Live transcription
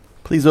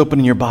Please open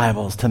in your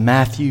Bibles to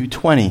Matthew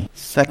 20,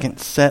 second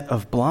set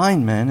of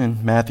blind men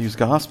in Matthew's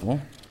Gospel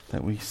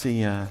that we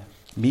see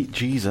meet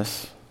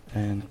Jesus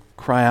and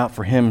cry out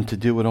for him to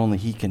do what only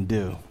he can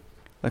do.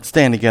 Let's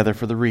stand together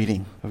for the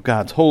reading of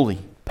God's holy,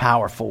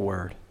 powerful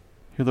word.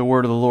 Hear the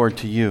word of the Lord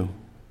to you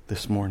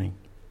this morning.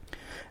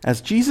 As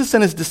Jesus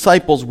and his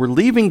disciples were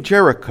leaving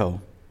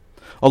Jericho,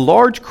 a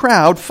large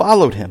crowd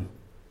followed him.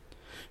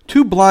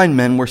 2 blind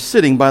men were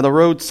sitting by the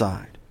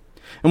roadside.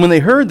 And when they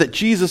heard that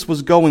Jesus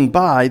was going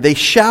by, they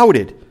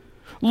shouted,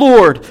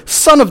 "Lord,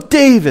 Son of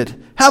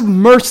David, have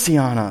mercy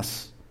on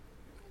us."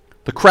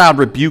 The crowd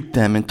rebuked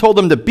them and told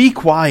them to be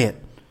quiet.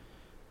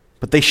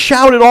 But they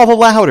shouted all the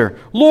louder,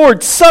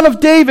 "Lord, Son of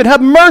David,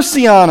 have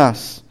mercy on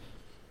us."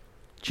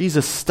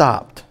 Jesus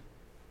stopped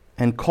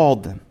and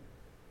called them.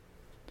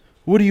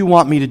 "What do you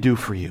want me to do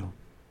for you?"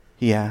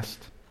 he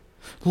asked.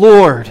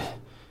 "Lord,"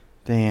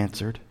 they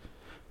answered,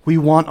 "we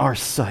want our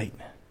sight."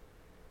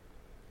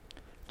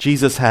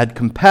 Jesus had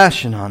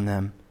compassion on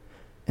them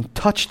and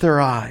touched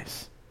their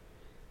eyes.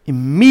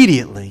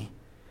 Immediately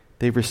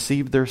they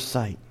received their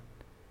sight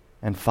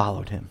and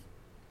followed him.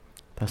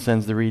 Thus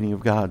ends the reading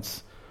of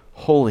God's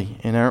holy,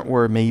 inerrant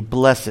word. May he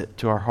bless it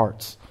to our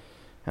hearts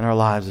and our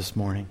lives this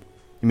morning.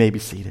 You may be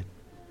seated.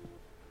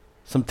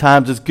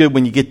 Sometimes it's good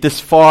when you get this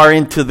far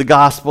into the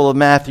Gospel of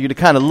Matthew to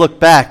kind of look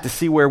back to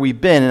see where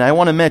we've been. And I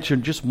want to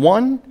mention just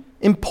one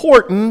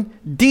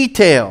important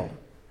detail.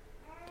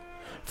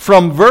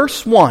 From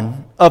verse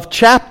 1 of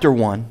chapter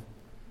 1,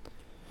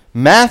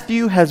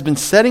 Matthew has been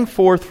setting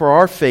forth for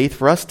our faith,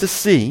 for us to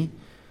see,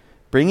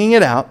 bringing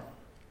it out,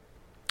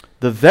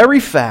 the very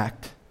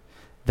fact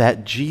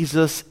that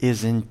Jesus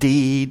is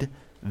indeed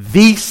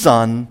the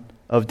Son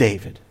of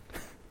David.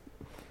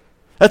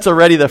 That's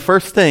already the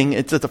first thing.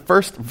 It's at the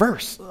first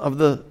verse of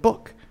the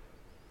book.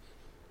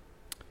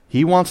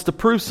 He wants to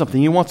prove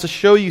something. He wants to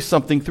show you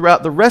something.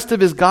 Throughout the rest of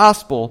his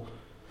gospel,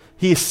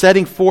 he is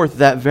setting forth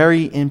that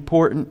very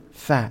important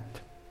fact.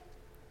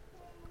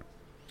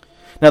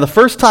 Now, the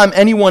first time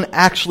anyone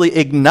actually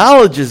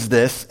acknowledges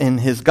this in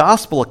his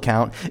gospel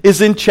account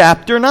is in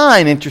chapter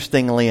 9,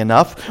 interestingly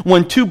enough,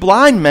 when 2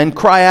 blind men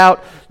cry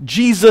out,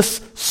 "Jesus,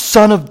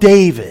 Son of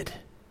David,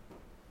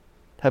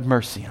 have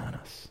mercy on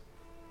us."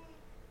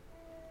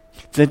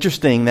 It's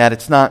interesting that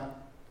it's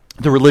not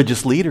the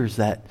religious leaders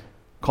that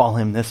call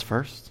him this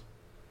first,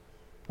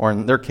 or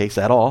in their case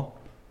at all.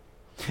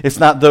 It's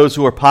not those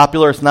who are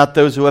popular. It's not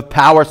those who have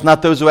power. It's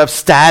not those who have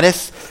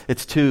status.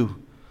 It's 2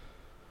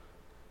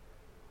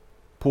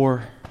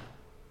 poor,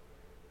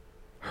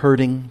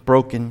 hurting,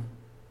 broken,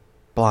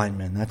 blind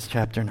men. That's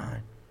chapter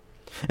 9.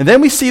 And then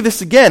we see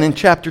this again in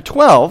chapter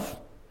 12,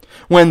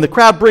 when the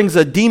crowd brings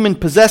a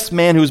demon-possessed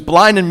man who's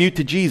blind and mute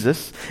to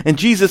Jesus, and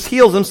Jesus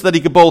heals him so that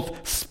he could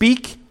both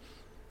speak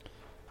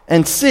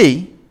and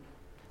see.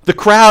 The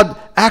crowd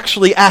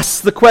actually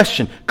asks the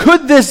question,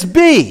 could this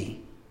be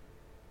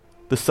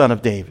the Son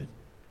of David?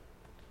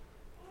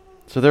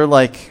 So they're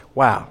like,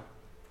 wow,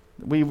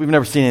 we've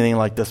never seen anything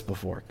like this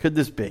before. Could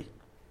this be?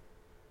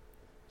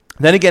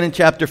 Then again in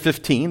chapter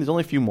 15, there's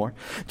only a few more.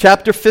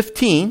 Chapter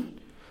 15,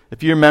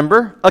 if you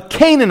remember, a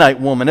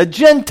Canaanite woman, a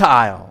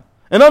Gentile,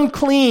 an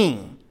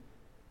unclean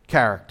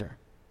character,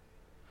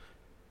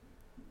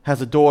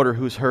 has a daughter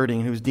who's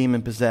hurting, who's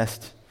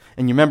demon-possessed.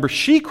 And you remember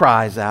she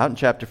cries out in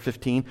chapter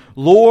 15,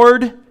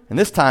 "Lord," and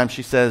this time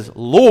she says,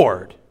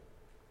 "Lord,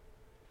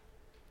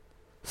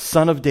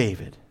 Son of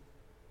David,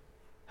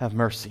 have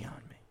mercy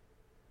on me."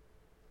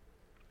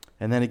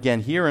 And then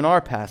again here in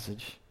our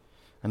passage,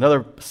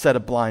 another set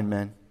of blind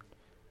men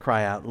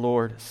cry out,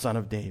 "Lord, Son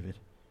of David,"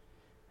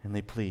 and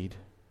they plead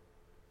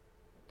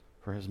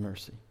for his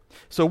mercy.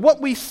 So what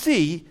we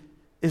see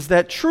is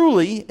that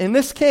truly, in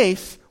this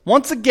case,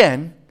 once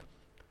again,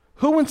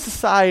 who in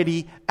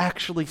society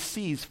actually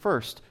sees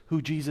first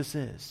who Jesus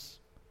is?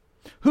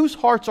 Whose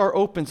hearts are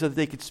open so that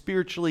they could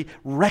spiritually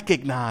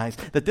recognize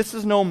that this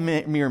is no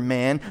mere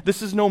man,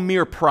 this is no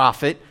mere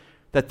prophet,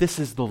 that this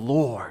is the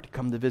Lord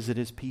come to visit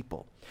his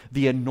people,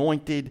 the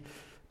anointed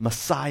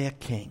Messiah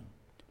King.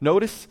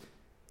 Notice,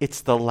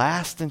 it's the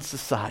last in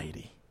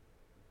society.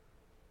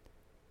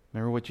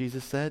 Remember what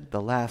Jesus said?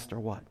 The last are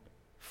what?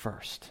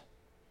 First.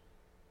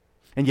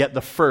 And yet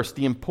the first,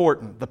 the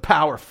important, the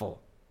powerful,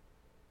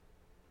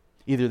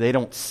 either they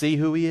don't see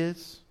who he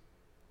is,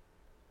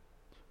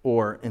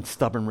 or in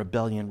stubborn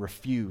rebellion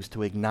refuse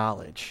to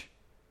acknowledge.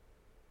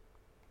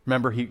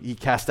 Remember, he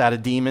cast out a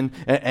demon,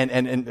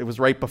 and it was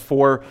right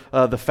before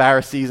the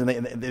Pharisees, and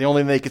the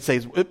only thing they could say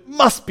is, "It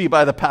must be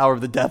by the power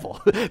of the devil,"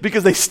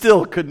 because they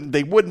still couldn't,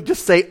 they wouldn't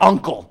just say,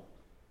 "Uncle,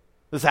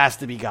 this has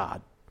to be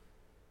God."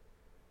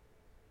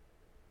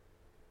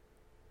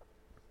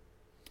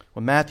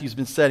 What Matthew's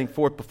been setting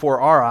forth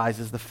before our eyes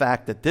is the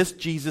fact that this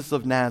Jesus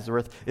of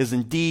Nazareth is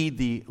indeed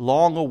the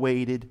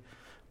long-awaited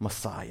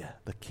Messiah,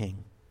 the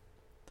King.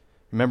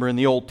 Remember, in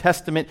the Old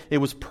Testament, it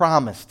was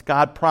promised,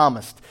 God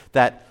promised,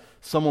 that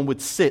someone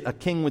would sit, a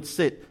king would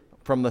sit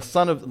from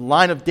the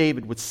line of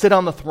David, would sit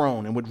on the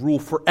throne and would rule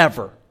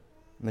forever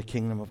in the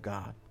kingdom of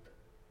God.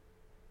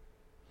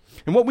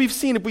 And what we've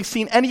seen, if we've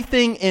seen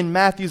anything in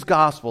Matthew's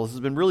gospel, this has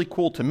been really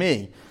cool to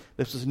me.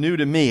 This is new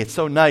to me. It's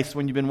so nice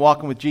when you've been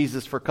walking with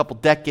Jesus for a couple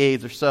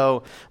decades or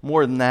so,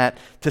 more than that,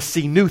 to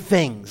see new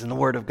things in the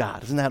Word of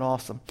God. Isn't that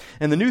awesome?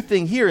 And the new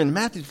thing here in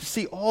Matthew is to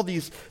see all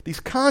these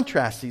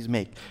contrasts he's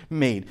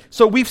made.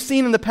 So we've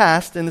seen in the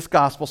past, in this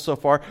gospel so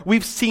far,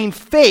 we've seen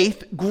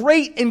faith,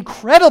 great,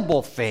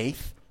 incredible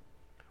faith,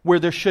 where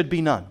there should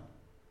be none.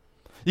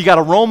 You got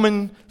a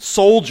Roman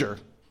soldier,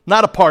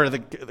 not a part of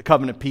the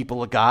covenant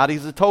people of God.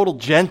 He's a total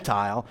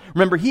Gentile.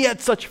 Remember, he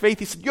had such faith.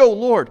 He said, "Yo,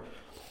 Lord,"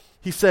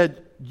 he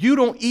said, "you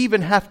don't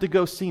even have to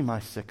go see my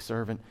sick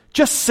servant.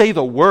 Just say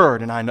the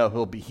word and I know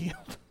he'll be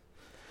healed."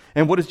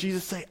 And what does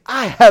Jesus say?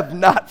 "I have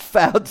not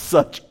found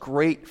such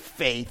great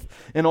faith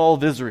in all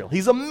of Israel."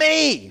 He's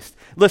amazed.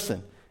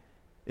 Listen,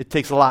 it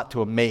takes a lot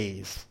to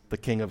amaze the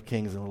King of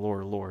Kings and the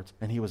Lord of Lords,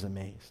 and he was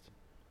amazed.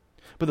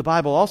 But the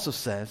Bible also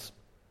says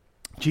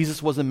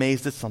Jesus was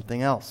amazed at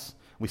something else.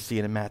 We see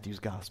it in Matthew's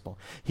gospel.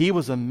 He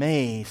was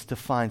amazed to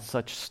find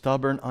such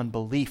stubborn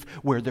unbelief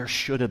where there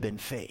should have been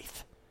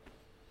faith.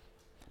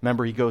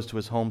 Remember, he goes to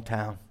his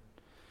hometown,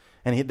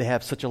 and they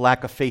have such a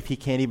lack of faith, he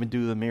can't even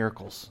do the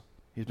miracles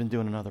he's been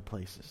doing in other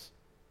places.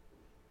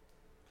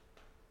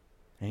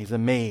 And he's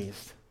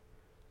amazed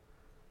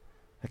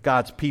that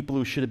God's people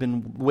who should have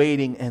been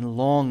waiting and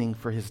longing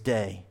for his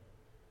day,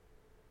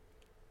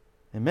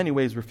 in many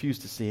ways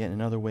refused to see it, and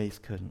in other ways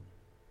couldn't.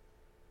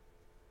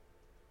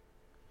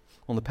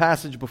 On the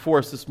passage before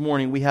us this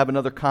morning, we have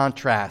another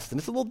contrast, and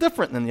it's a little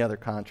different than the other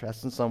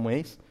contrasts in some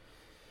ways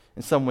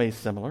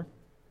similar.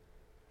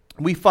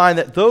 We find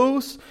that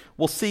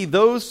we'll see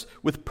those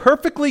with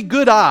perfectly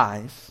good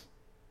eyes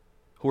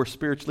who are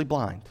spiritually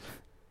blind.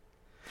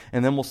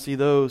 And then we'll see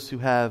those who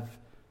have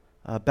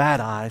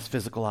bad eyes,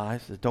 physical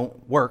eyes, that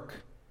don't work,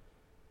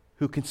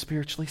 who can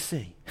spiritually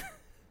see.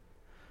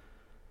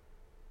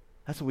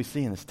 That's what we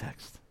see in this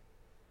text.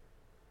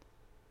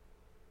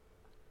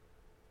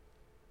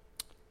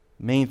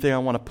 Main thing I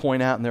want to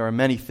point out, and there are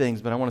many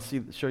things, but I want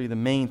to show you the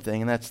main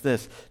thing, and that's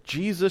this.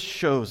 Jesus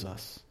shows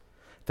us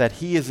that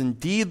he is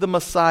indeed the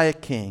Messiah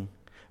King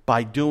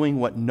by doing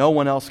what no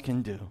one else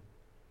can do,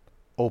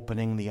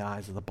 opening the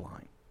eyes of the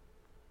blind.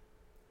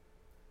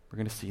 We're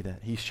going to see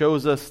that. He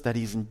shows us that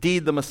he's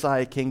indeed the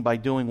Messiah King by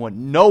doing what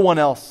no one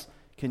else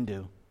can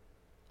do,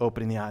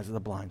 opening the eyes of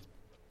the blind.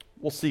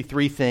 We'll see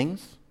three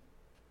things.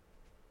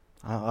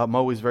 I'm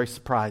always very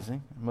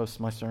surprising in most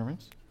of my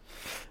sermons.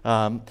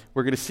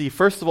 We're going to see,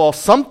 first of all,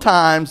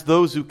 sometimes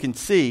those who can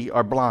see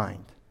are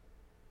blind.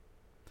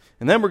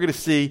 And then we're going to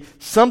see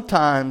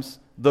sometimes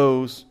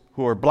those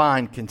who are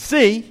blind can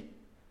see.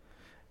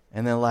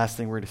 And then the last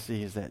thing we're going to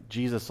see is that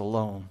Jesus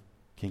alone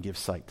can give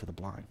sight to the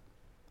blind.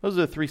 Those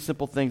are the three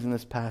simple things in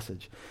this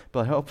passage.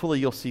 But hopefully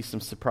you'll see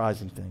some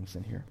surprising things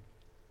in here.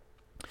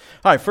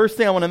 All right, first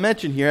thing I want to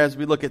mention here as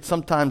we look at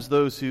sometimes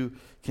those who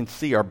can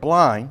see are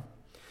blind,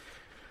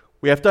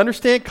 we have to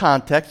understand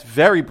context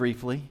very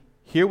briefly.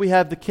 Here we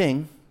have the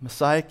King,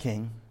 Messiah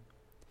King,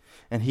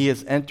 and he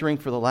is entering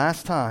for the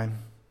last time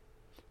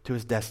to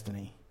his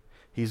destiny.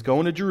 He's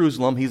going to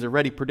Jerusalem. He's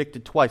already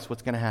predicted twice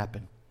what's going to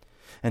happen.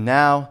 And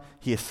now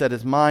he has set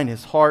his mind,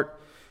 his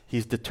heart.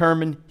 He's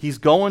determined. He's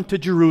going to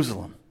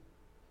Jerusalem.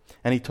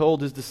 And he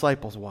told his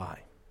disciples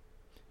why.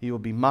 He will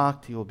be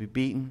mocked. He will be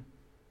beaten.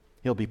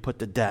 He'll be put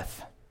to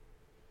death.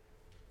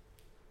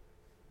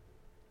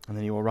 And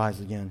then he will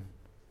rise again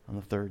on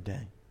the third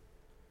day.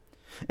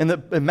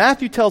 And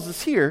Matthew tells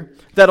us here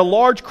that a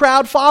large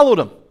crowd followed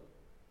him.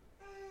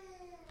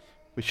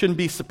 We shouldn't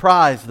be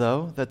surprised,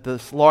 though, that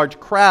this large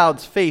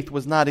crowd's faith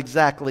was not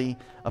exactly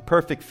a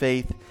perfect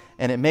faith,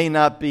 and it may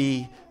not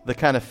be the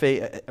kind of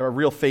faith, or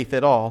real faith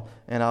at all,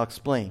 and I'll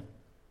explain.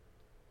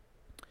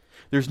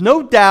 There's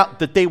no doubt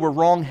that they were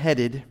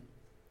wrong-headed,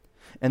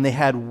 and they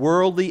had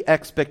worldly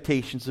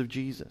expectations of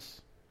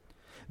Jesus.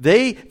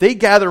 They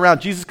gather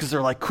around Jesus because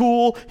they're like,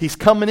 cool, he's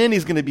coming in,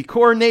 he's going to be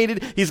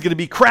coronated, he's going to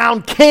be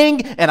crowned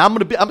king, and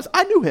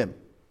I knew him.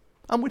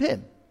 I'm with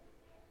him.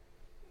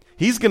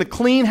 He's going to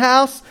clean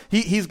house.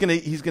 He's going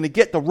to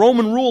get the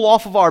Roman rule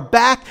off of our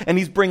back, and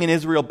he's bringing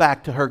Israel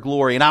back to her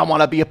glory. And I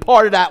want to be a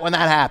part of that when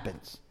that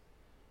happens.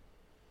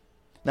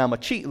 Now, I'm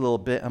going to cheat a little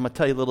bit. I'm going to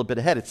tell you a little bit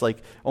ahead. It's like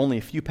only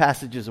a few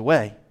passages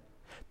away.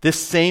 This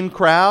same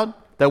crowd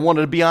that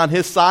wanted to be on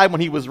his side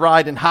when he was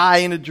riding high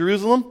into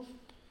Jerusalem,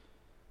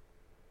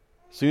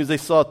 as soon as they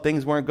saw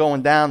things weren't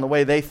going down the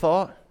way they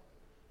thought,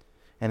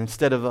 and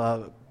instead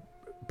of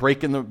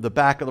breaking the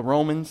back of the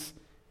Romans,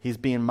 he's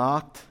being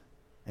mocked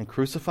and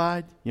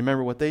crucified. You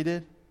remember what they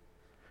did?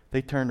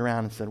 They turned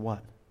around and said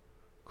what?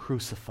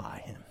 Crucify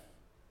him.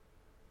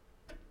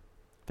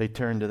 They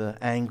turned to the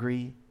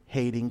angry,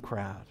 hating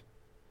crowd.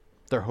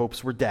 Their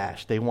hopes were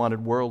dashed. They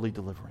wanted worldly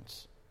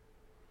deliverance.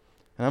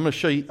 And I'm going to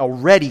show you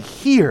already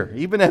here,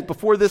 even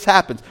before this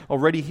happens,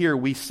 already here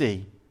we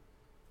see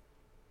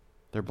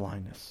their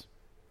blindness.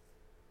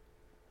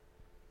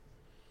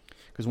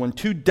 Because when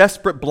two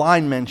desperate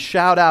blind men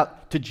shout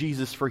out to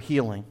Jesus for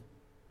healing,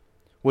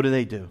 what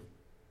do?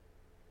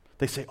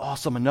 They say,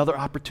 awesome, another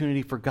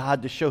opportunity for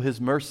God to show his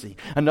mercy.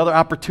 Another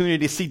opportunity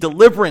to see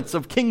deliverance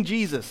of King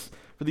Jesus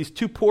for these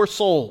two poor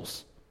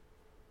souls.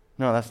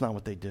 No, that's not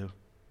what they do.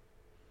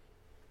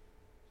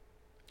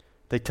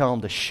 They tell them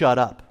to shut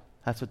up.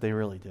 That's what they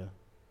really do.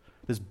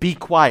 Just be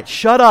quiet.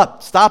 Shut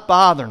up. Stop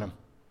bothering them.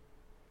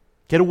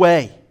 Get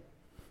away.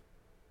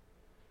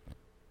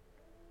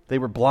 They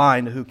were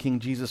blind to who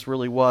King Jesus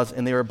really was,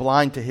 and they were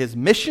blind to his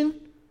mission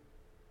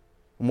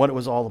and what it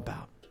was all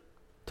about.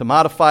 To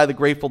modify the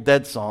Grateful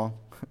Dead song,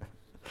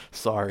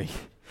 sorry,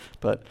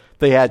 but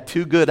they had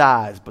two good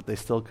eyes, but they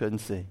still couldn't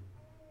see.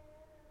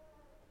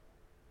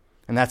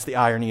 And that's the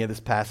irony of this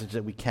passage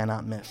that we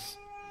cannot miss.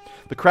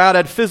 The crowd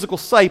had physical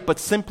sight, but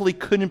simply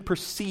couldn't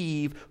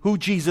perceive who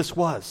Jesus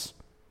was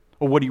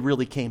or what he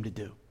really came to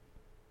do.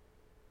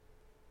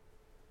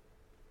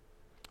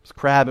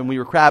 We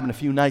were crabbing a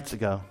few nights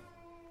ago.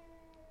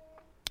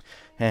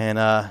 And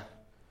I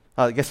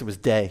guess it was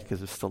day because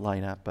it was still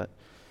light out, but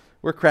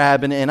we're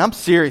crabbing, and I'm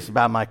serious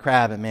about my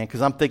crabbing, man,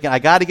 because I'm thinking I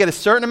got to get a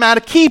certain amount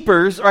of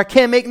keepers or I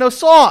can't make no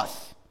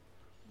sauce.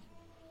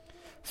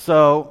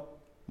 So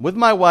with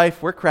my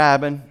wife, we're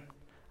crabbing.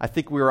 I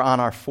think we were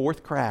on our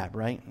fourth crab,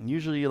 right? And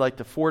usually you like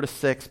to 4 to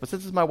 6, but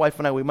since it's my wife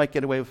and I, we might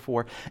get away with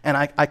 4. And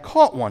I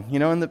caught one,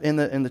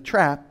 in the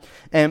trap.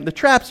 And the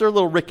traps are a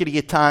little rickety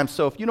at times,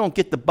 so if you don't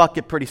get the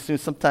bucket pretty soon,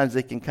 sometimes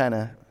they can kind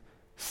of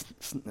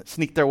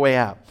sneak their way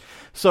out.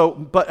 So,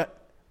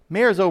 but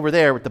Mare's over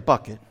there with the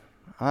bucket.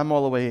 I'm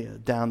all the way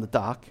down the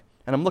dock,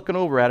 and I'm looking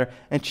over at her,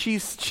 and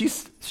she's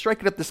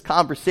striking up this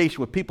conversation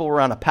with people who are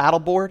on a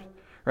paddleboard,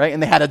 right?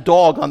 And they had a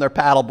dog on their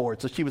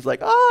paddleboard. So she was like,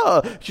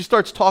 oh, she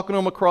starts talking to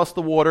him across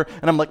the water,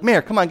 and I'm like,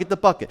 Mare, come on, get the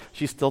bucket.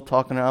 She's still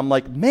talking to her. I'm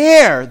like,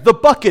 Mare, the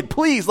bucket,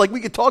 please. Like,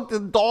 we could talk to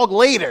the dog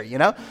later,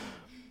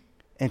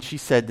 And she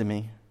said to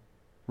me,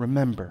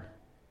 remember,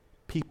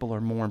 people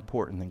are more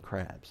important than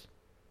crabs.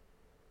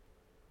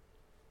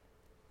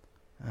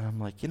 And I'm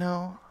like,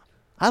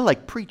 I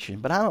like preaching,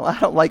 but I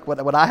don't like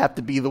what I have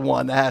to be the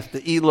one that has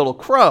to eat little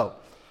crow.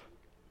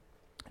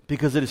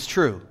 Because it is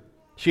true.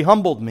 She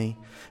humbled me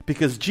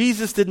because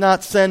Jesus did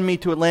not send me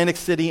to Atlantic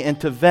City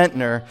and to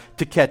Ventnor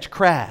to catch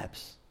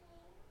crabs.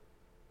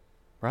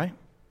 Right?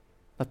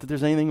 Not that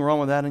there's anything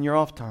wrong with that in your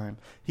off time.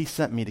 He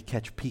sent me to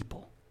catch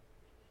people.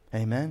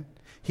 Amen?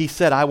 He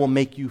said, I will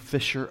make you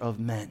fisher of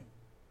men.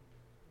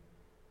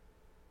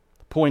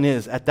 The point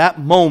is, at that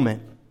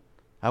moment,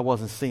 I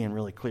wasn't seeing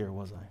really clear,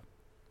 was I?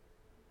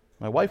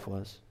 My wife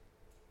was,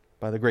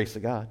 by the grace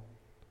of God.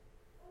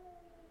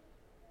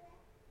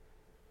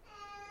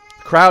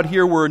 The crowd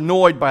here were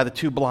annoyed by the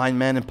two blind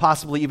men and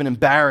possibly even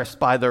embarrassed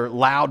by their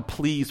loud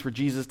pleas for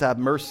Jesus to have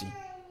mercy.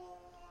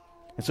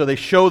 And so they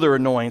show their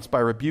annoyance by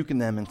rebuking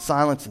them and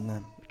silencing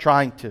them,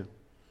 trying to.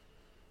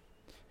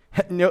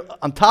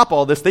 On top of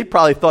all this, they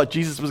probably thought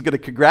Jesus was going to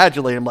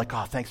congratulate them, like,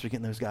 oh, thanks for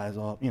getting those guys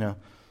off. They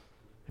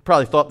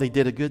probably thought they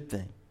did a good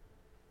thing.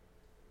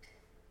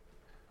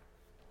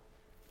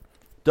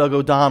 Doug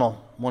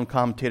O'Donnell, one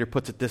commentator,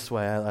 puts it this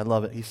way. I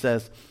love it. He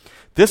says,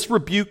 this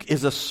rebuke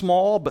is a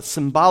small but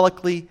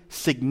symbolically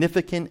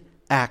significant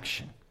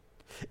action.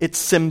 It's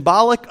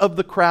symbolic of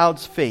the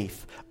crowd's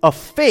faith, a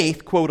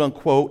faith, quote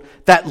unquote,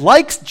 that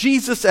likes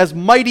Jesus as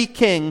mighty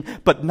king,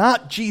 but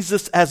not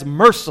Jesus as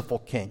merciful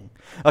king.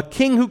 A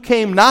king who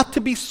came not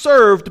to be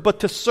served, but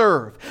to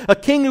serve. A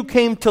king who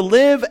came to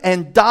live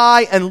and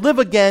die and live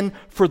again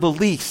for the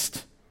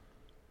least,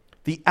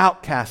 the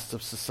outcasts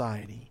of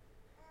society.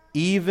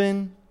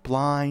 Even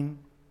blind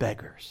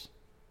beggars.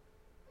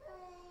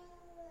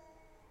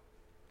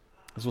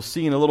 As we'll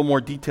see in a little more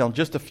detail in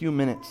just a few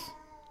minutes.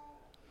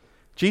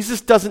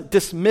 Jesus doesn't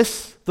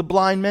dismiss the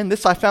blind men.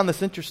 I found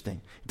this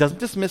interesting. He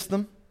doesn't dismiss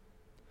them.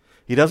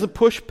 He doesn't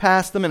push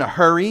past them in a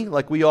hurry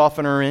like we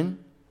often are in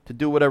to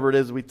do whatever it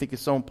is we think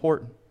is so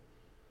important.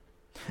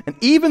 And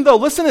even though,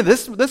 listen to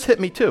this, this hit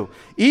me too.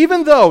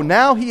 Even though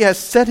now he has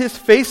set his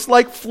face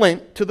like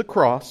flint to the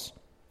cross,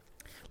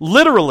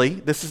 literally,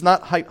 this is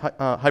not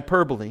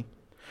hyperbole,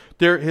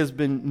 there has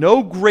been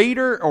no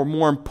greater or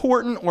more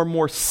important or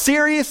more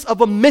serious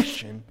of a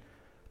mission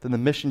than the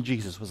mission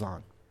Jesus was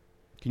on.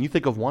 Can you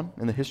think of one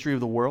in the history of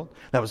the world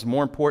that was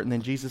more important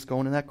than Jesus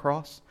going to that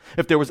cross?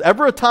 If there was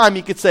ever a time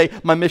he could say,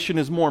 my mission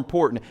is more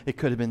important, it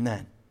could have been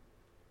then.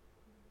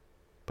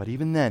 But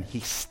even then,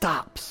 he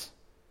stops.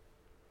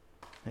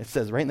 It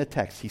says right in the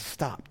text, he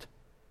stopped.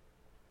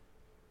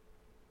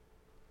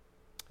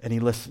 And he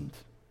listened.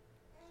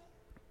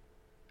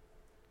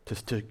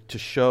 To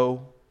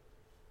show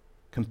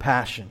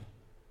compassion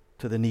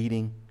to the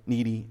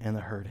needy and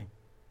the hurting.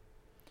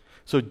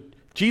 So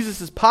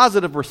Jesus'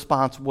 positive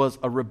response was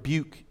a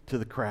rebuke to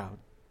the crowd,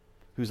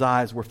 whose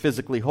eyes were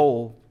physically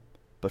whole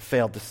but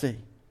failed to see.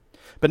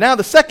 But now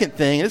the second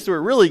thing, and this is where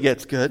it really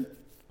gets good.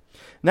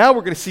 Now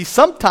we're going to see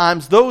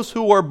sometimes those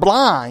who are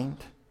blind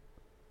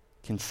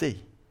can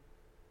see.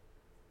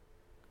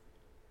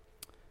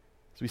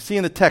 As we see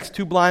in the text,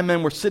 two blind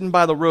men were sitting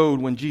by the road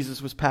when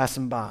Jesus was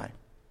passing by.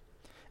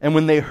 And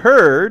when they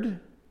heard,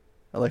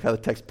 I like how the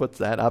text puts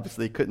that,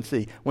 obviously they couldn't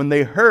see. When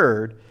they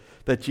heard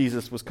that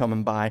Jesus was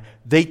coming by,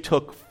 they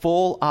took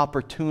full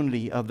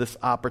opportunity of this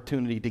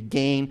opportunity to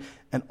gain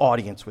an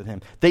audience with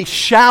him. They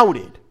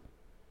shouted.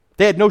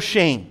 They had no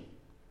shame.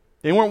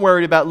 They weren't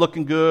worried about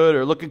looking good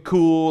or looking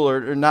cool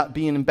or not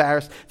being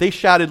embarrassed. They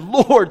shouted,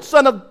 "Lord,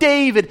 Son of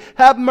David,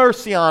 have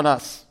mercy on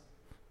us."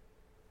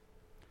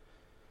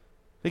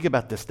 Think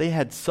about this. They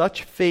had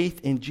such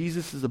faith in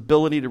Jesus'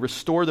 ability to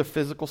restore their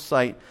physical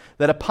sight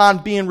that upon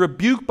being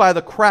rebuked by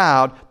the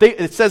crowd,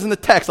 it says in the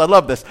text, I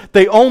love this,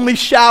 they only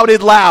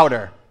shouted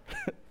louder.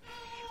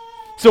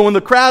 So when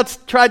the crowds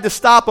tried to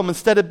stop them,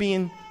 instead of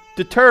being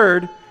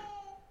deterred,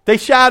 they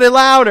shouted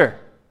louder.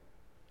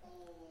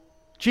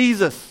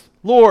 "Jesus,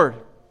 Lord,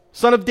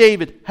 Son of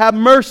David, have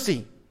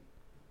mercy."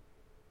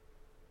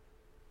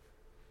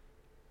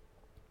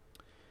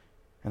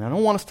 And I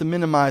don't want us to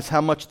minimize how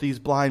much these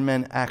blind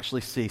men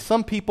actually see.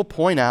 Some people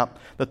point out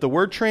that the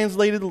word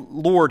translated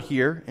Lord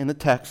here in the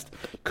text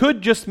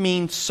could just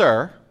mean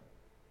sir,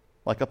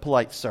 like a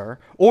polite sir,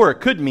 or it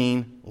could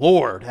mean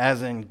Lord,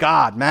 as in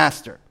God,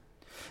 Master.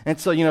 And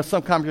so,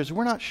 some commentators,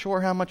 we're not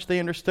sure how much they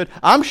understood.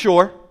 I'm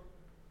sure.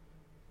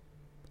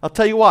 I'll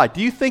tell you why.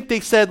 Do you think they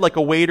said, like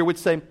a waiter would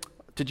say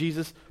to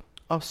Jesus,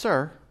 "Oh,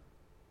 sir"?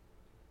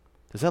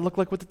 Does that look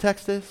like what the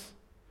text is?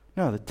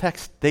 No, the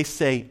text, they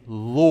say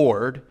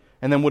Lord.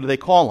 And then what do they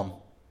call him?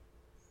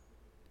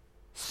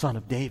 Son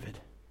of David.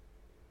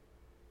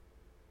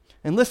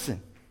 And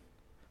listen,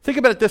 think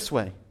about it this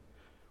way.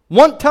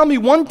 Tell me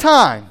one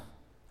time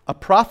a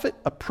prophet,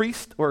 a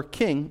priest, or a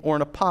king, or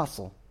an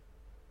apostle,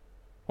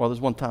 well, there's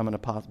one time an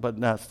apostle, but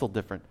no, it's still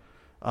different,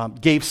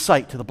 gave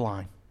sight to the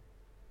blind.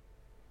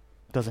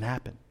 It doesn't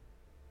happen.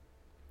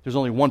 There's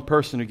only one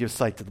person who gives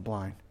sight to the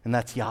blind, and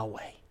that's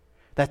Yahweh.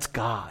 That's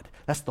God.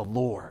 That's the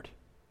Lord.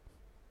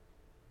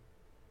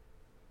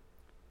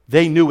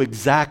 They knew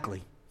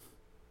exactly.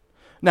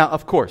 Now,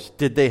 of course,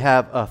 did they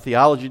have a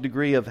theology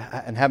degree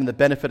and having the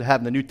benefit of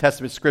having the New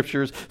Testament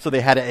scriptures, so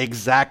they had it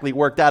exactly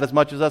worked out as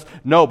much as us?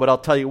 No, but I'll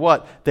tell you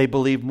what, they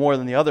believed more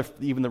than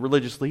even the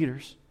religious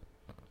leaders.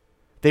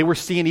 They were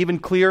seeing even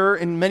clearer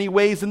in many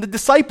ways than the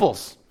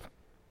disciples,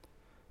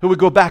 who would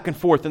go back and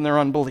forth in their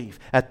unbelief.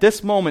 At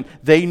this moment,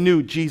 they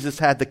knew Jesus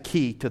had the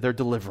key to their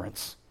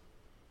deliverance,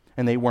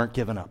 and they weren't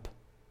giving up,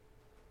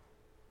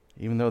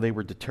 even though they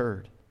were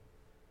deterred.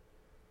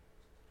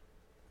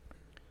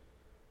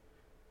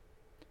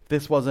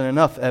 This wasn't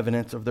enough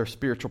evidence of their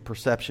spiritual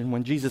perception.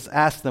 When Jesus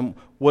asked them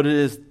what it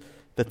is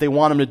that they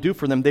want him to do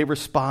for them, they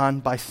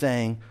respond by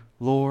saying,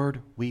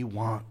 "Lord, we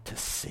want to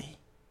see.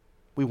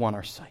 We want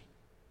our sight."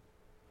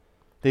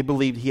 They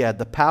believed he had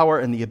the power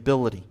and the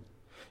ability.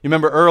 You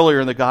remember earlier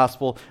in the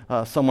gospel,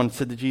 someone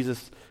said to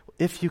Jesus,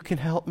 "If you can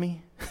help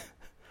me."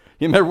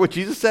 You remember what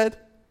Jesus said?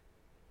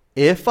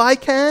 "If I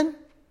can?"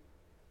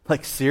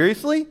 Like,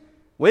 seriously?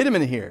 Wait a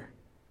minute here.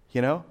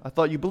 I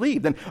thought you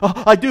believed. And,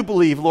 I do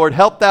believe, Lord,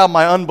 help thou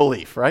my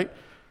unbelief, right?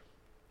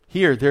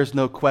 Here, there's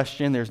no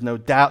question, there's no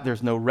doubt,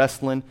 there's no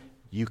wrestling.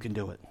 You can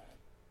do it.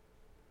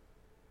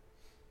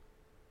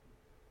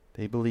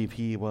 They believe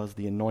he was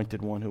the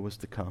anointed one who was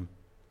to come.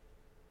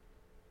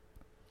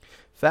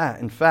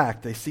 In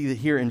fact, they see that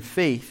here in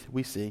faith,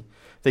 we see,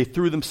 they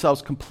threw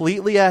themselves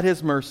completely at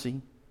his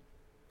mercy,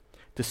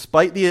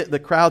 despite the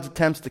crowd's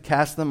attempts to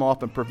cast them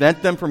off and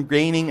prevent them from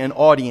gaining an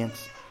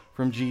audience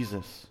from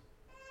Jesus.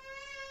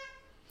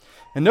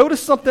 And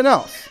notice something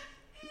else.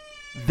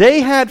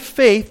 They had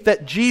faith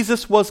that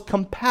Jesus was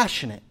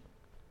compassionate,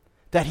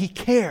 that he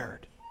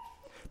cared,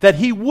 that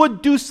he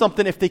would do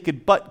something if they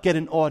could but get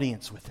an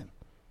audience with him.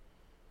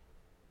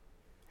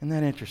 Isn't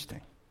that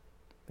interesting?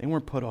 They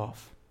weren't put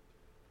off.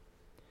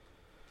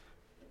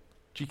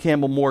 G.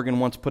 Campbell Morgan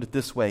once put it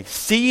this way: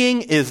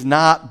 seeing is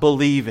not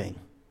believing.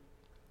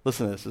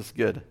 Listen to this is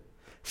good.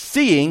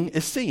 Seeing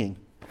is seeing.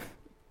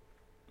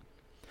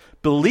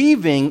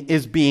 Believing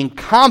is being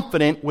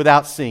confident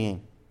without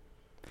seeing.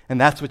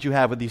 And that's what you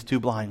have with these two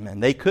blind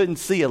men. They couldn't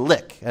see a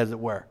lick, as it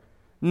were.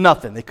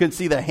 Nothing. They couldn't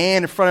see the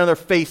hand in front of their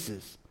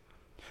faces.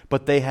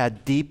 But they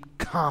had deep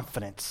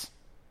confidence.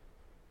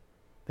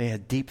 They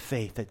had deep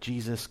faith that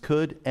Jesus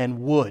could and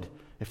would,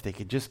 if they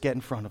could just get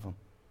in front of him,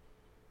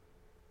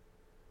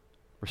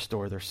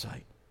 restore their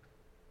sight.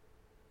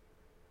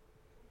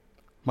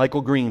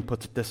 Michael Green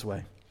puts it this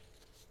way: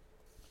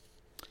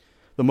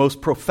 the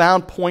most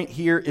profound point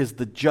here is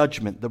the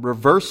judgment, the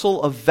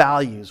reversal of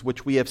values,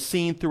 which we have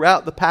seen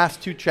throughout the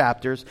past two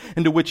chapters,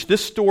 and to which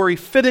this story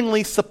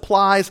fittingly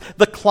supplies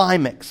the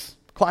climax.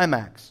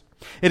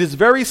 It is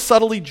very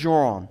subtly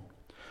drawn.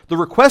 The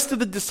request of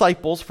the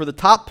disciples for the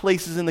top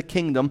places in the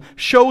kingdom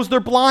shows their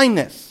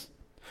blindness.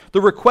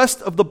 The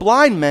request of the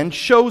blind men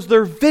shows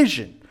their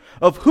vision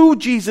of who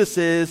Jesus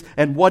is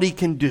and what he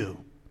can do.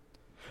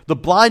 The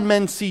blind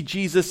men see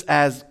Jesus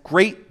as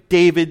great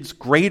David's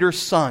greater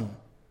son.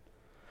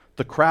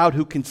 The crowd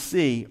who can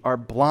see are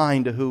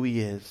blind to who he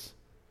is,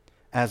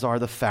 as are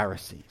the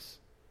Pharisees.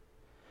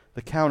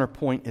 The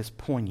counterpoint is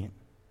poignant.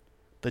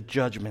 The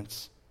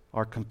judgments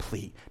are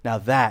complete. Now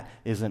that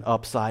is an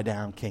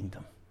upside-down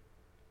kingdom,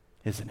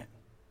 isn't it?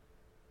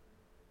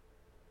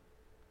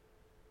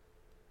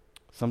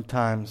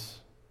 Sometimes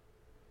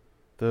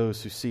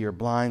Those who see are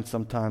blind.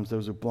 Sometimes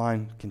those who are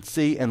blind can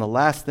see. And the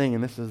last thing,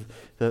 and this is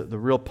the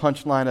real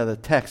punchline of the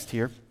text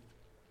here,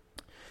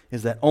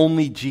 is that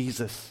only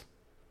Jesus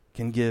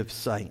can give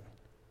sight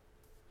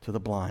to the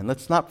blind.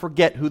 Let's not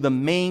forget who the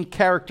main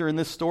character in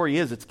this story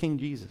is. It's King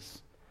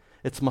Jesus.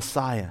 It's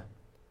Messiah.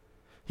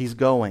 He's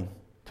going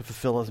to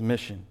fulfill his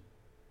mission,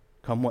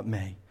 come what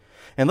may.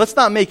 And let's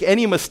not make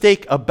any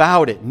mistake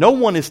about it. No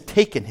one is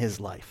taking his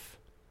life.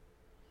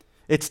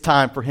 It's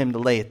time for him to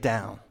lay it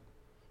down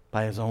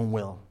by his own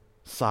will,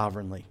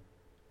 sovereignly.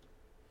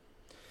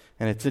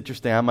 And it's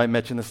interesting, I might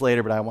mention this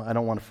later, but I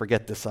don't want to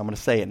forget this, so I'm going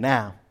to say it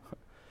now.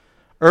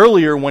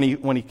 Earlier, when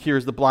he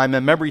cures the blind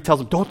man, remember he tells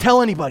him, don't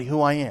tell anybody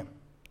who I am.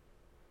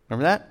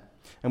 Remember that?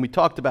 And we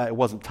talked about it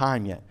wasn't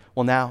time yet.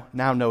 Well,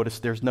 now notice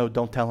there's no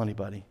don't tell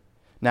anybody.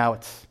 Now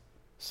it's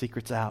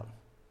secrets out.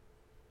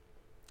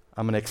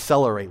 I'm going to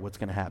accelerate what's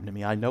going to happen to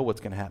me. I know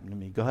what's going to happen to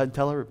me. Go ahead and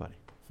tell everybody.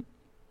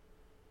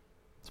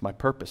 It's my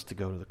purpose to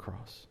go to the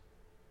cross.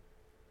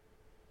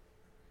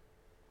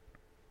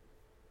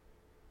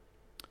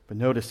 But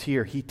notice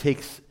here, he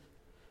takes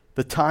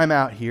the time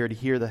out here to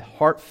hear the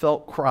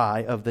heartfelt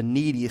cry of the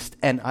neediest,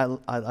 and I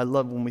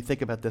love when we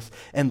think about this,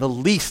 and the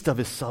least of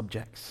his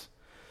subjects.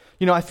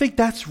 You know, I think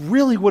that's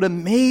really what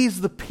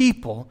amazed the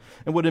people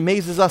and what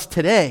amazes us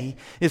today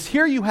is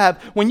here you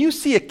have, when you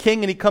see a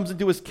king and he comes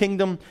into his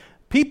kingdom,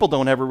 people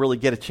don't ever really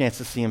get a chance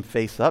to see him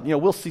face up. You know,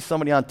 we'll see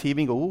somebody on TV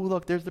and go, oh,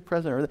 look, there's the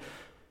president.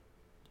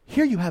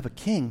 Here you have a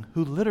king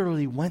who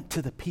literally went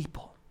to the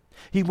people.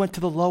 He went to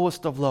the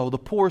lowest of low, the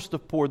poorest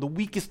of poor, the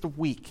weakest of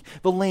weak,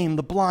 the lame,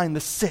 the blind,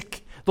 the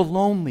sick, the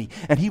lonely.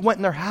 And he went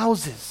in their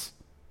houses.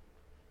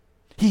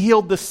 He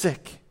healed the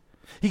sick.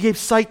 He gave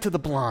sight to the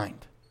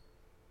blind.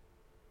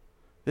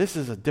 This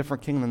is a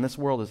different king than this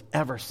world has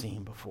ever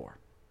seen before.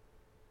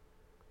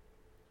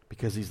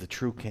 Because he's the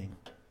true king.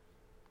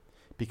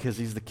 Because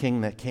he's the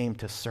king that came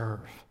to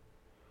serve,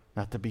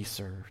 not to be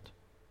served.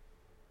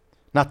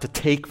 Not to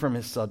take from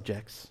his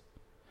subjects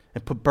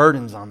and put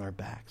burdens on their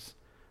backs,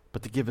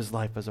 but to give his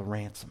life as a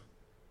ransom.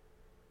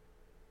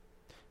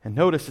 And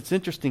notice, it's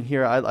interesting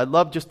here. I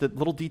love just the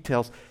little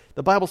details.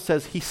 The Bible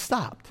says he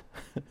stopped.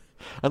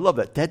 I love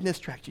that. Dead in his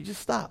tracks. He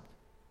just stopped.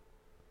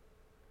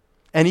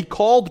 And he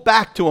called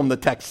back to him, the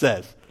text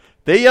says.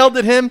 They yelled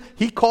at him.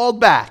 He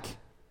called back.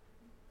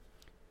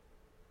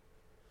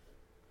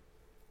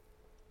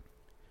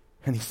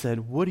 And he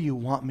said, what do you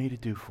want me to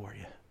do for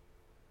you?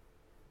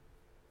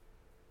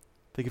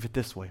 Think of it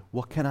this way.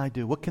 What can I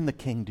do? What can the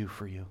king do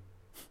for you?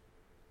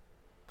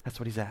 That's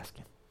what he's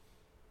asking.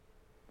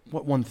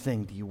 What one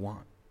thing do you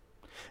want?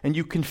 And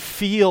you can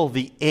feel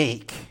the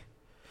ache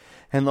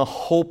and the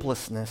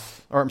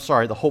hopelessness,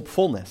 the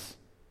hopefulness.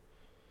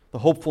 The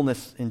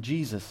hopefulness in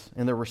Jesus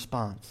in their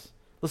response.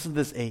 Listen to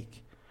this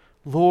ache.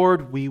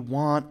 Lord, we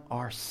want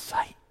our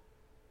sight.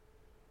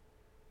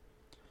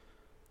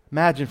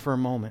 Imagine for a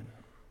moment.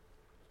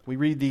 We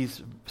read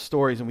these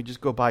stories and we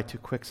just go by too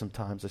quick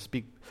sometimes. I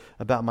speak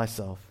about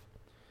myself.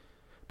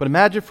 But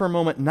imagine for a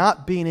moment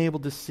not being able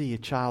to see a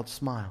child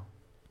smile.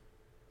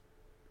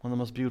 One of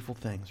the most beautiful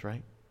things,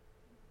 right?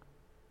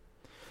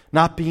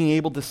 Not being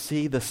able to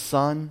see the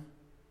sun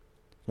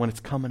when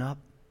it's coming up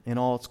in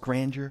all its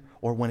grandeur,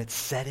 or when it's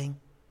setting.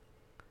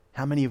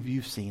 How many of you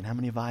have seen? How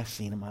many have I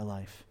seen in my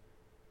life?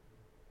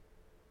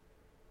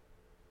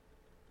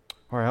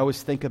 Or I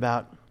always think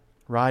about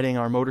riding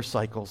our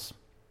motorcycles.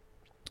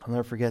 I'll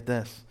never forget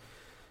this.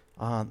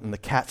 In the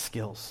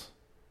Catskills,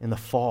 in the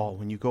fall,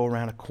 when you go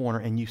around a corner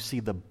and you see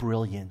the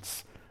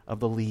brilliance of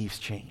the leaves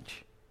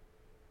change.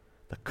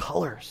 The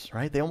colors,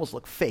 right? They almost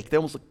look fake. They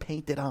almost look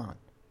painted on.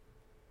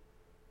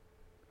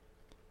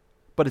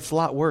 But it's a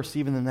lot worse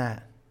even than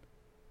that.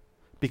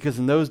 Because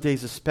in those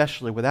days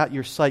especially, without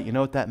your sight, you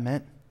know what that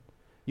meant?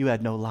 You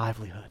had no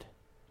livelihood.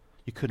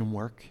 You couldn't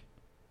work.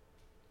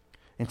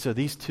 And so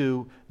these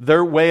two,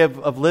 their way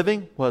of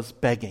living was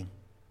begging.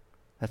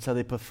 That's how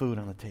they put food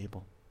on the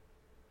table.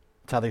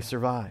 That's how they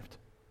survived.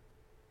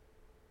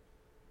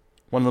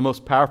 One of the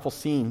most powerful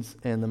scenes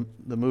in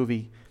the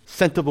movie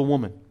Scent of a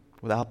Woman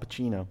with Al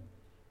Pacino.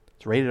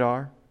 It's rated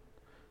R.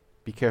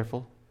 Be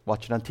careful.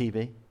 Watch it on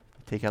TV.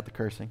 Take out the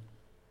cursing.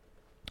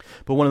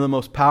 But one of the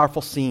most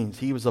powerful scenes,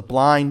 he was a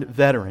blind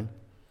veteran,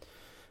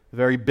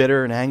 very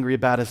bitter and angry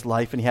about his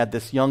life, and he had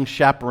this young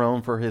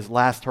chaperone for his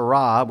last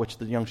hurrah, which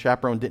the young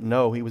chaperone didn't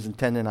know he was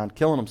intending on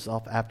killing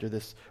himself after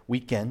this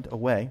weekend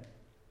away.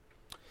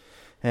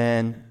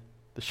 And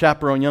the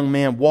chaperone young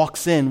man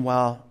walks in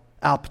while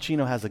Al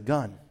Pacino has a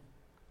gun.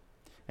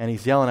 And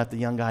he's yelling at the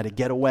young guy to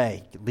get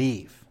away,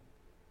 leave.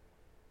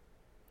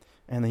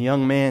 And the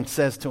young man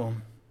says to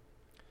him,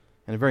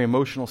 in a very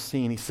emotional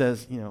scene, he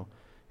says,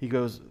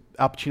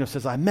 Al Pacino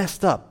says, I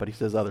messed up, but he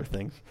says other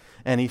things.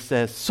 And he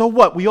says, so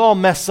what? We all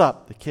mess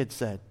up, the kid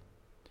said.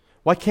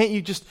 Why can't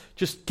you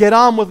just get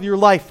on with your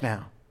life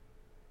now?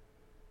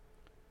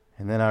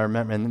 And then I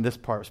remember, and this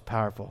part was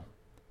powerful.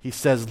 He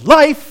says,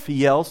 life, he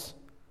yells.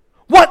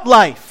 What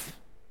life?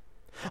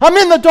 I'm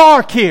in the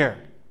dark here.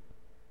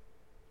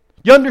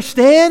 You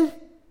understand?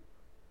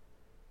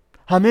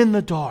 I'm in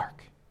the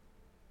dark.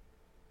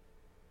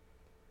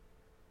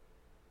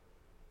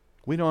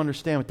 We don't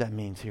understand what that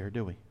means here,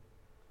 do we?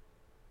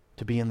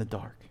 To be in the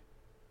dark,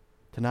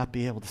 to not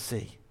be able to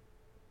see,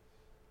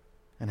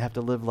 and have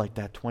to live like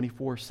that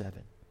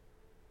 24/7.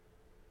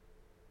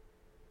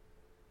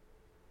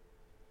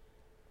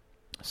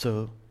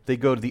 So they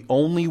go to the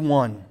only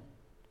one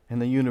in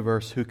the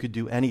universe who could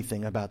do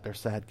anything about their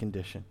sad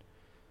condition.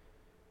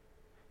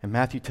 And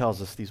Matthew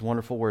tells us these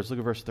wonderful words. Look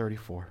at verse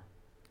 34.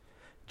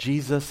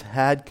 Jesus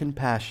had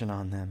compassion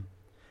on them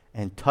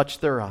and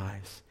touched their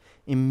eyes.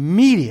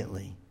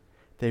 Immediately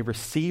they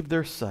received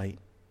their sight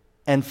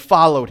and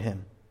followed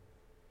him.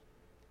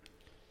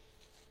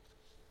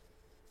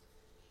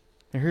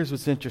 And here's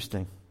what's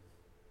interesting.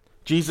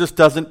 Jesus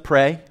doesn't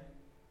pray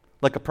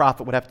like a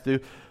prophet would have to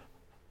do.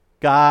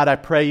 God, I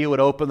pray you would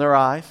open their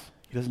eyes.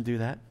 He doesn't do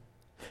that.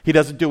 He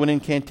doesn't do an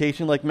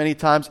incantation like many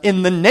times.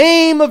 In the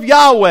name of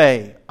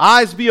Yahweh,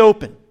 eyes be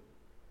open.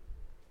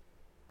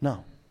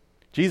 No.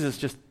 Jesus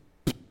just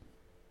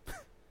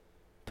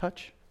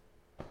touch.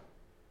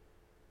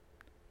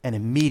 And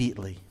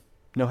immediately,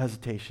 no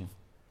hesitation,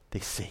 they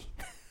see.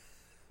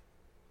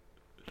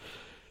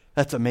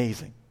 That's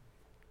amazing.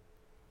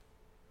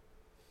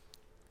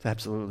 It's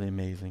absolutely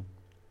amazing.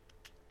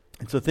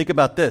 And so think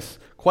about this.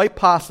 Quite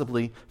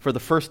possibly, for the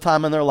first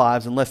time in their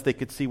lives, unless they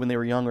could see when they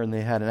were younger and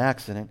they had an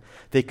accident,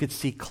 they could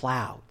see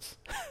clouds.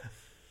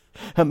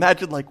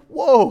 Imagine like,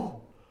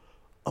 whoa,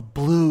 a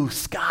blue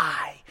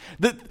sky.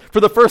 For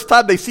the first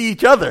time they see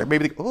each other.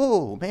 Maybe they go,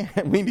 oh, man,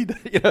 we need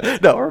to,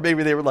 no, or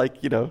maybe they were like,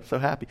 so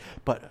happy.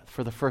 But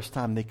for the first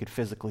time, they could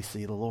physically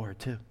see the Lord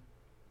too,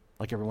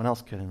 like everyone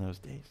else could in those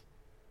days.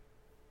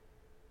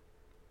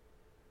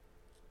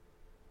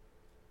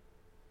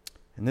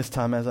 And this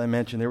time, as I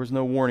mentioned, there was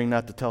no warning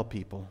not to tell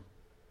people.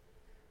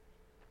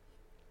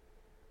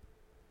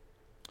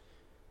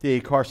 D.A.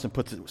 Carson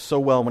puts it so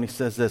well when he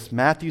says this: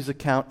 Matthew's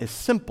account is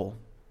simple,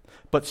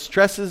 but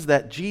stresses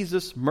that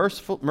Jesus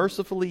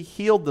mercifully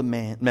healed the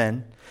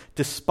men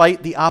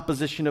despite the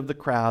opposition of the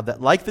crowd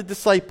that, like the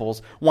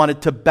disciples,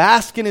 wanted to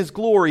bask in his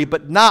glory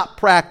but not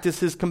practice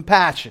his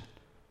compassion.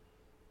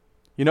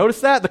 You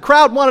notice that? The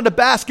crowd wanted to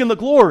bask in the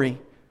glory,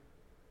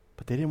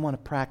 but they didn't want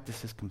to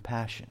practice his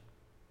compassion.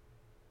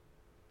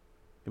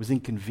 It was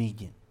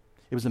inconvenient.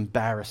 It was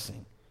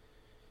embarrassing.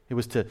 It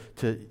was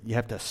you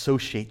have to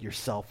associate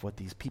yourself with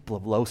these people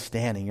of low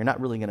standing. You're not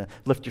really going to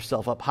lift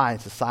yourself up high in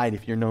society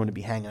if you're known to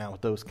be hanging out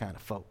with those kind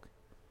of folk.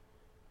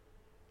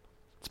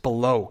 It's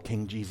below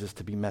King Jesus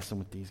to be messing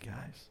with these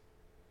guys.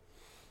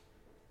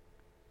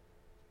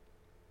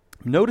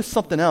 Notice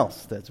something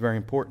else that's very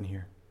important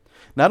here.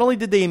 Not only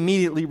did they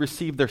immediately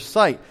receive their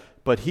sight,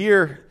 but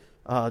here,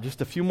 just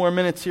a few more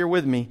minutes here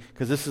with me,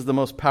 because this is the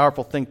most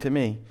powerful thing to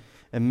me.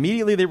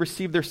 Immediately they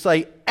received their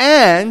sight,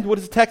 and what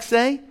does the text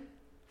say?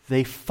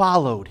 They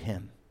followed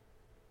him.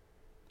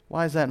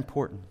 Why is that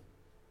important?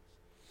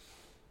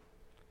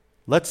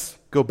 Let's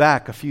go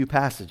back a few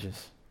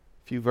passages,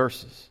 a few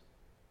verses.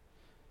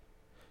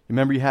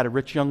 Remember you had a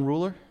rich young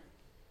ruler?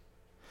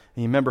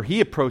 And you remember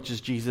he approaches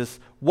Jesus,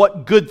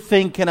 what good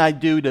thing can I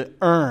do to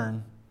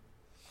earn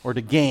or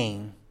to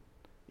gain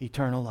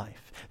eternal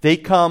life? They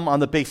come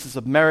on the basis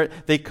of merit.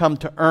 They come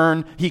to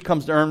earn. He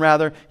comes to earn,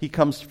 rather. He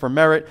comes for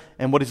merit.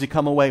 And what does he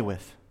come away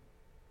with?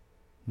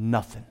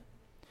 Nothing.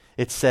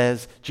 It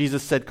says,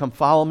 Jesus said, come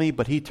follow me,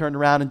 but he turned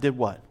around and did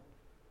what?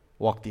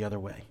 Walked the other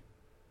way.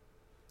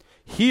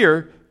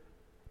 Here,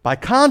 by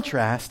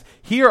contrast,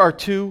 here are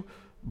two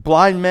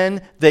blind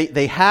men.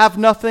 They have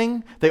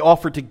nothing. They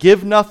offer to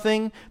give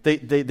nothing.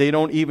 They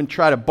don't even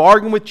try to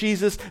bargain with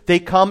Jesus. They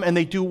come and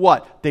they do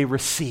what? They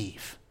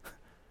receive.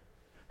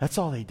 That's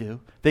all they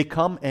do. They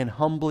come and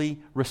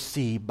humbly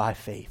receive by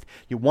faith.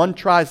 One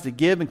tries to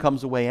give and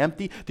comes away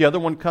empty. The other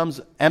one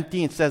comes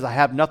empty and says, I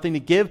have nothing to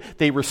give.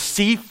 They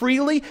receive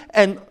freely.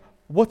 And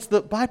what's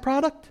the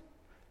byproduct?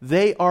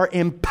 They are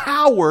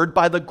empowered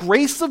by the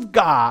grace of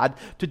God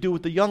to do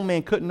what the young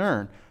man couldn't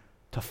earn,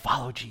 to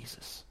follow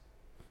Jesus.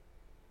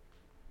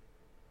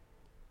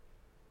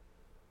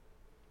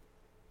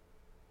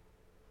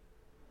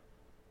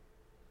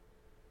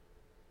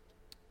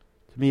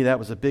 To me, that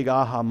was a big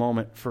aha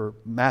moment for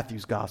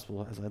Matthew's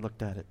gospel as I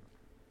looked at it.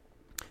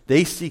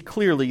 They see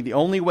clearly the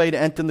only way to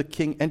enter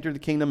the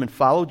kingdom and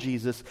follow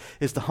Jesus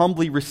is to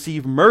humbly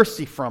receive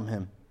mercy from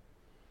him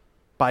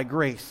by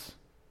grace.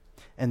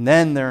 And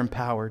then they're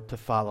empowered to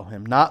follow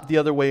him, not the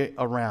other way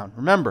around.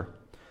 Remember,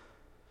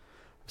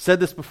 I've said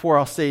this before,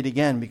 I'll say it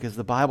again because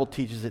the Bible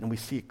teaches it and we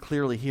see it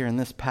clearly here in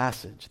this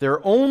passage. There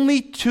are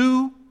only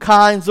two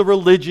kinds of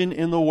religion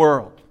in the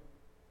world.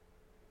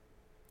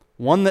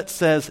 One that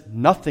says,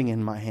 nothing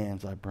in my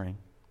hands I bring.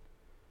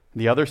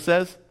 The other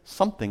says,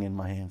 something in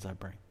my hands I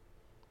bring.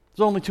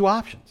 There's only two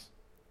options.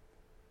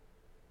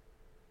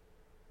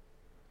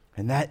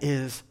 And that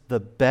is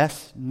the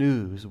best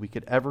news we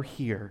could ever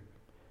hear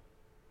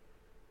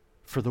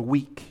for the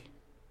weak,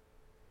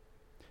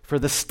 for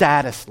the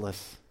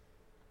statusless,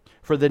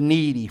 for the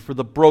needy, for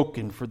the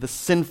broken, for the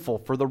sinful,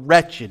 for the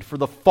wretched, for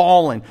the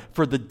fallen,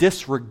 for the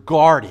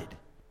disregarded.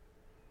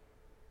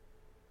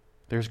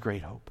 There's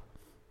great hope.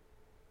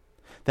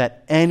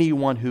 That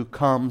anyone who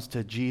comes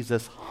to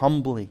Jesus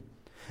humbly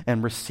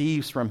and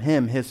receives from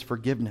him his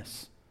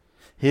forgiveness,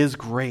 his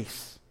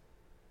grace,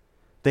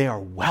 they are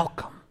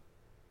welcome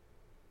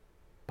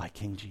by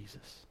King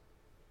Jesus.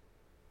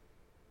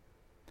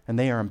 And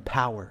they are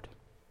empowered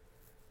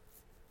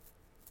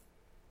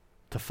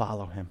to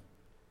follow him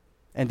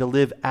and to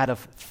live out of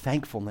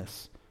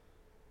thankfulness.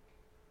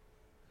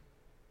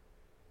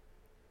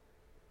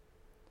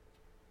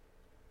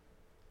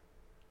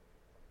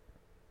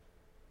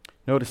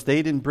 Notice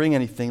they didn't bring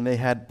anything. They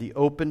had the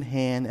open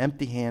hand,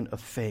 empty hand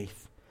of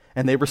faith.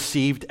 And they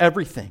received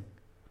everything.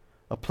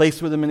 A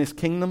place with him in his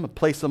kingdom, a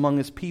place among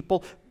his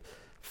people,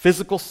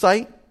 physical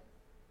sight.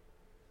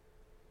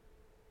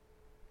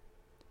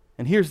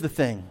 And here's the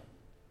thing,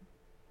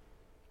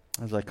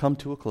 as I come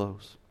to a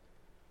close.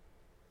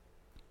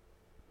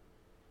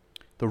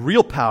 The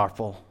real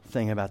powerful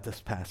thing about this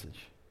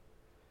passage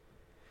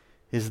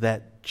is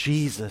that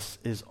Jesus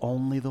is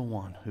only the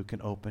one who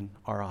can open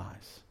our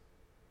eyes.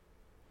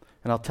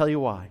 And I'll tell you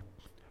why.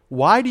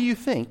 Why do you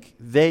think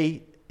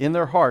they, in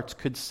their hearts,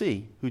 could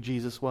see who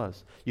Jesus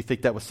was? You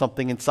think that was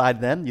something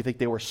inside them? You think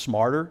they were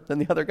smarter than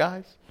the other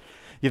guys?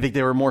 You think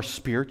they were more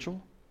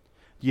spiritual?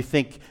 You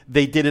think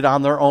they did it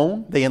on their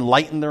own? They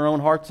enlightened their own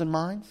hearts and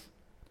minds?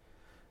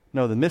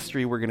 No, the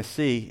mystery we're going to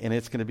see, and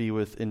it's going to be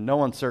in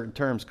no uncertain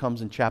terms,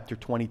 comes in chapter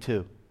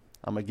 22.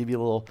 I'm going to give you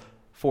a little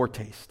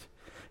foretaste.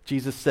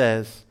 Jesus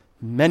says,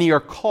 many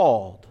are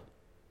called.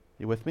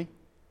 You with me?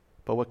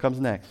 But what comes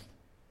next?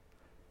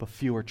 But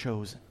few are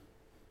chosen.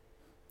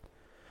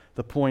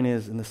 The point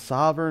is, in the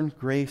sovereign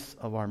grace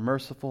of our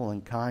merciful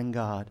and kind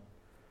God,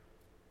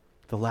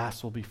 the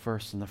last will be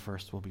first and the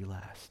first will be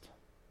last.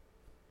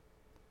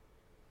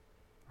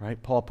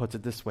 Right? Paul puts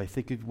it this way.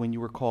 Think of when you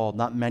were called.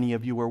 Not many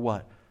of you were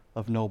what?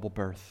 Of noble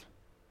birth.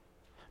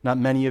 Not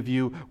many of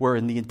you were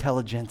in the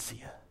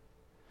intelligentsia.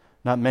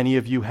 Not many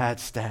of you had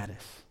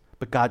status.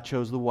 But God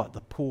chose the what?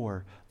 The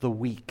poor, the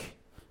weak.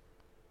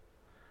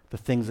 The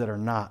things that are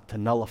not, to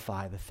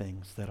nullify the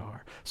things that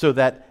are. So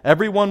that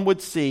everyone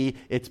would see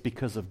it's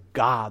because of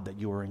God that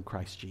you are in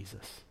Christ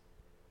Jesus.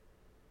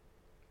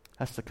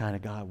 That's the kind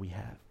of God we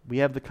have. We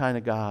have the kind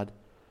of God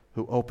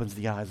who opens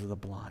the eyes of the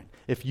blind.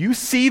 If you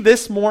see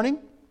this morning,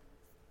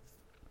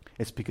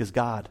 it's because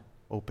God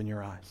opened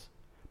your eyes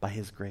by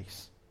his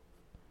grace.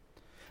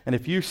 And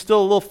if you're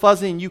still a little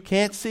fuzzy and you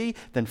can't see,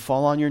 then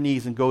fall on your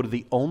knees and go to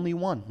the only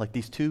one, like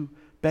these two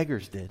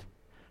beggars did,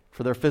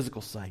 for their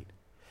physical sight.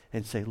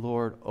 And say,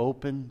 Lord,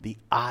 open the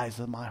eyes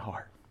of my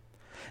heart.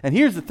 And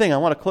here's the thing, I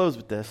want to close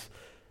with this.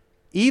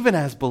 Even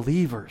as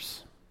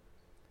believers,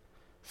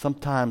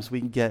 sometimes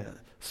we can get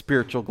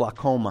spiritual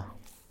glaucoma.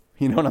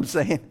 You know what I'm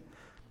saying?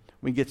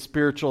 We get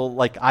spiritual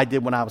like I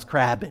did when I was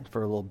crabbing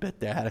for a little bit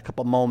there. I had a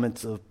couple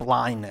moments of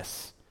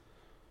blindness.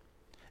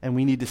 And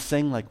we need to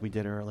sing like we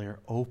did earlier.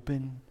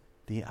 Open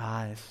the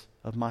eyes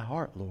of my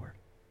heart, Lord.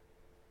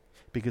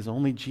 Because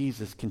only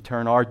Jesus can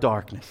turn our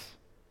darkness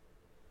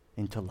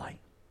into light.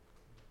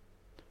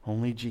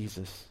 Only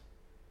Jesus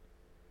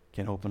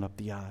can open up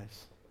the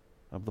eyes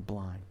of the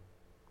blind.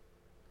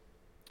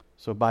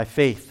 So by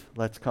faith,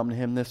 let's come to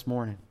him this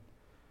morning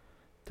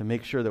to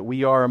make sure that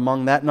we are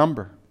among that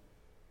number.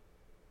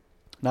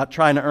 Not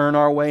trying to earn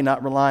our way,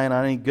 not relying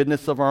on any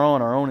goodness of our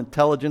own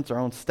intelligence, our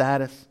own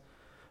status,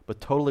 but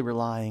totally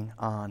relying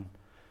on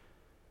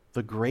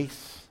the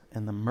grace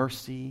and the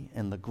mercy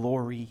and the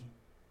glory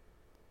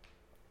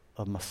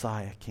of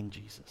Messiah, King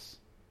Jesus.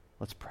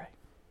 Let's pray.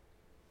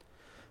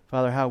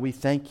 Father, how we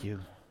thank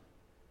you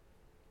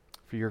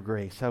for your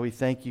grace, how we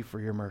thank you for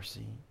your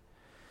mercy,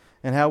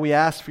 and how we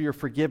ask for your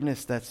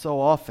forgiveness that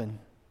so often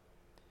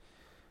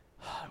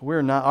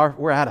we're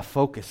out of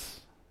focus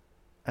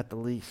at the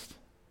least.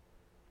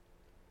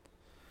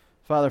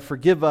 Father,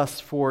 forgive us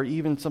for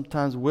even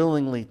sometimes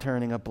willingly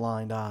turning a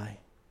blind eye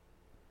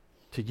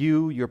to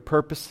you, your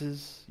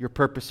purposes, your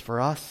purpose for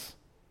us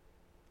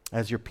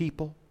as your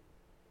people.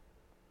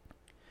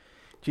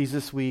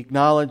 Jesus, we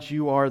acknowledge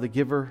you are the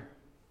giver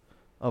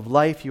of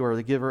life. You are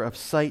the giver of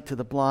sight to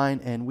the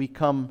blind, and we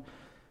come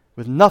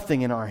with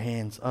nothing in our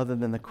hands other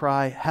than the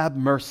cry, have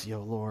mercy,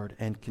 O Lord,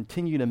 and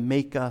continue to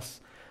make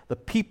us the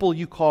people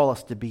you call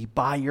us to be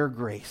by your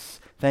grace.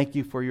 Thank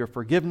you for your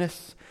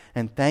forgiveness,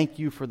 and thank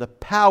you for the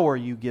power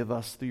you give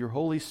us through your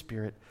Holy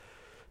Spirit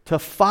to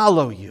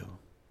follow you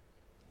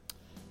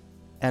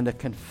and to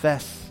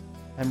confess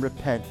and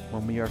repent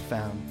when we are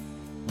found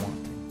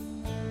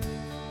wanting.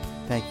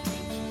 Thank you,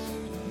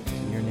 Jesus.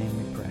 In your name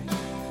we pray.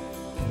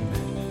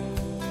 Amen.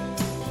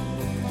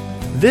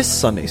 This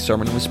Sunday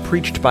sermon was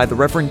preached by the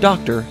Reverend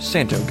Dr.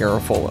 Santo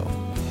Garofolo.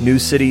 New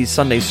City's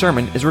Sunday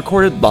sermon is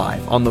recorded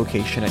live on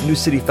location at New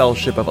City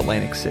Fellowship of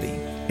Atlantic City.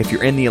 If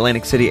you're in the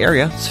Atlantic City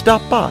area,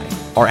 stop by.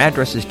 Our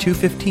address is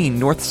 215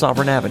 North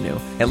Sovereign Avenue,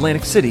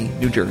 Atlantic City,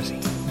 New Jersey.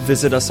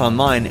 Visit us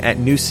online at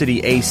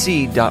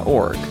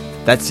newcityac.org.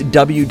 That's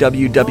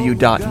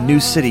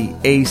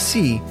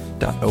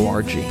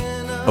www.newcityac.org.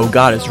 Oh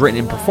God is written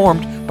and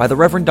performed by the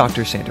Reverend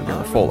Dr. Santo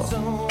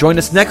Garofolo. Join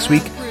us next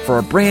week for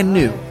a brand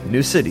new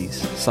New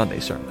Cities Sunday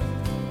sermon.